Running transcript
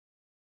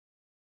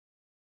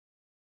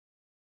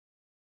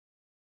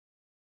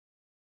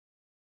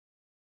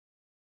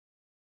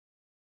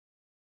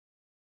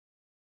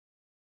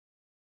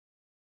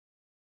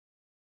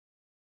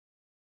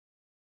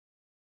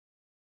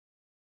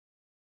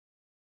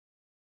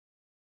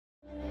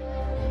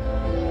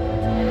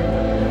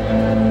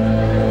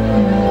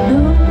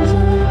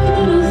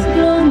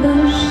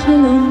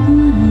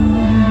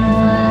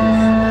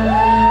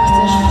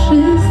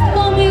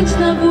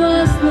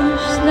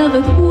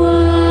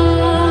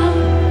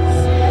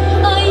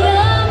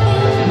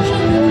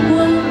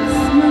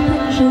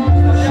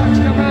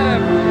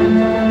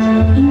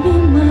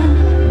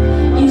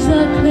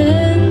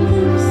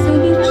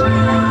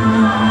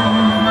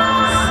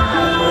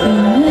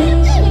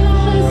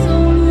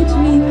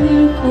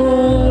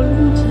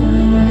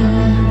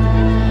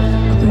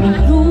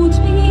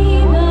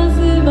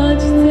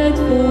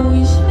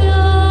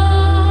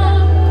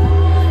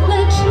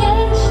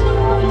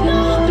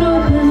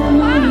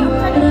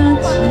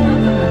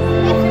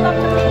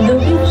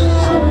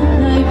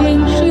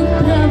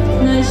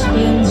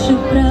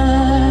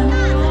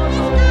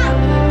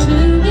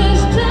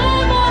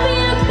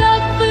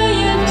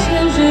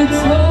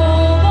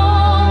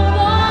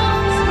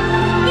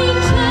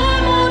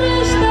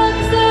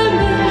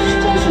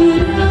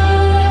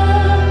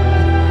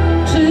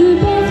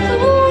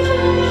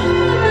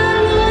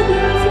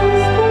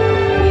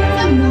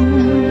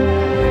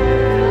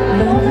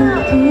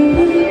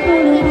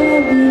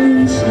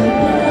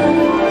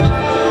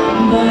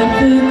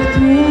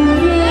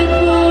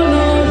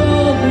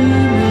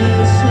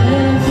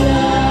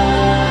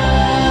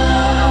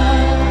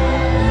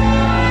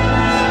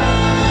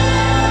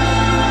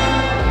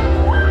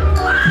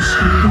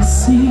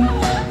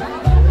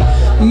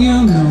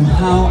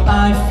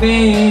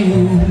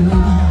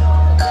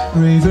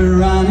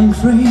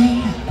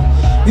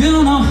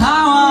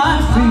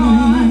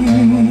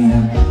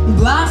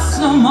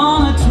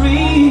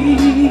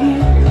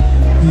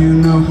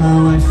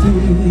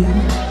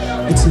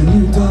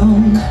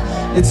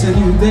It's a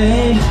new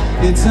day,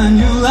 it's a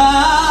new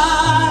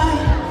life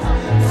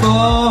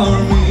for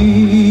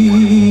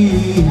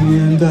me,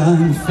 and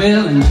I'm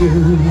feeling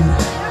good,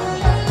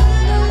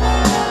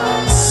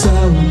 so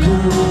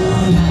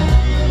good.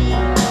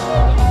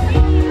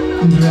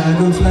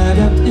 Dragon flag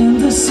up in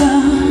the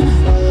sun,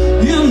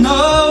 you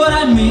know what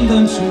I mean,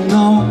 don't you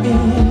know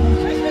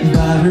it?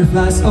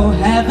 Butterflies all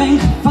having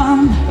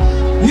fun,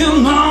 you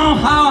know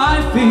how I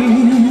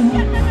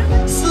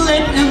feel.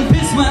 Sleep in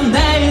peace when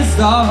day is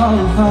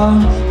over,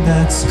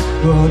 that's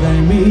what I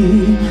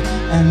mean.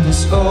 And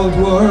this old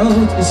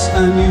world is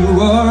a new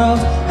world,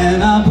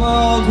 and a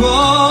bold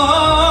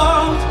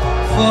world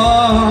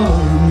for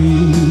me.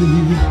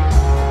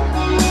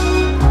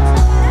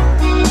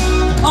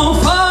 Oh,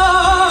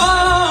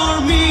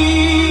 for me.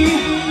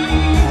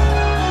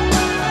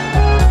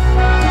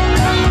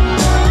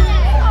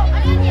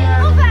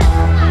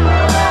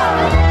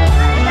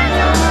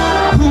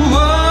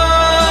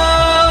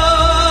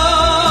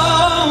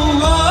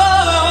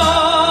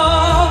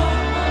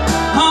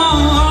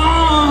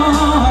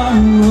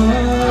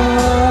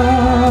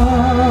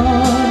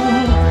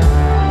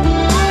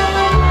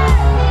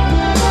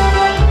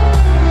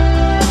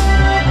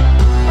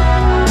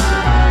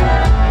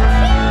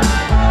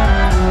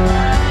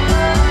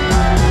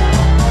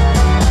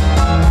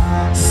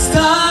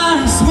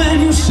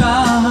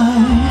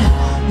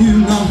 You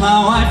know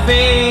how I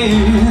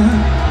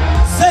feel.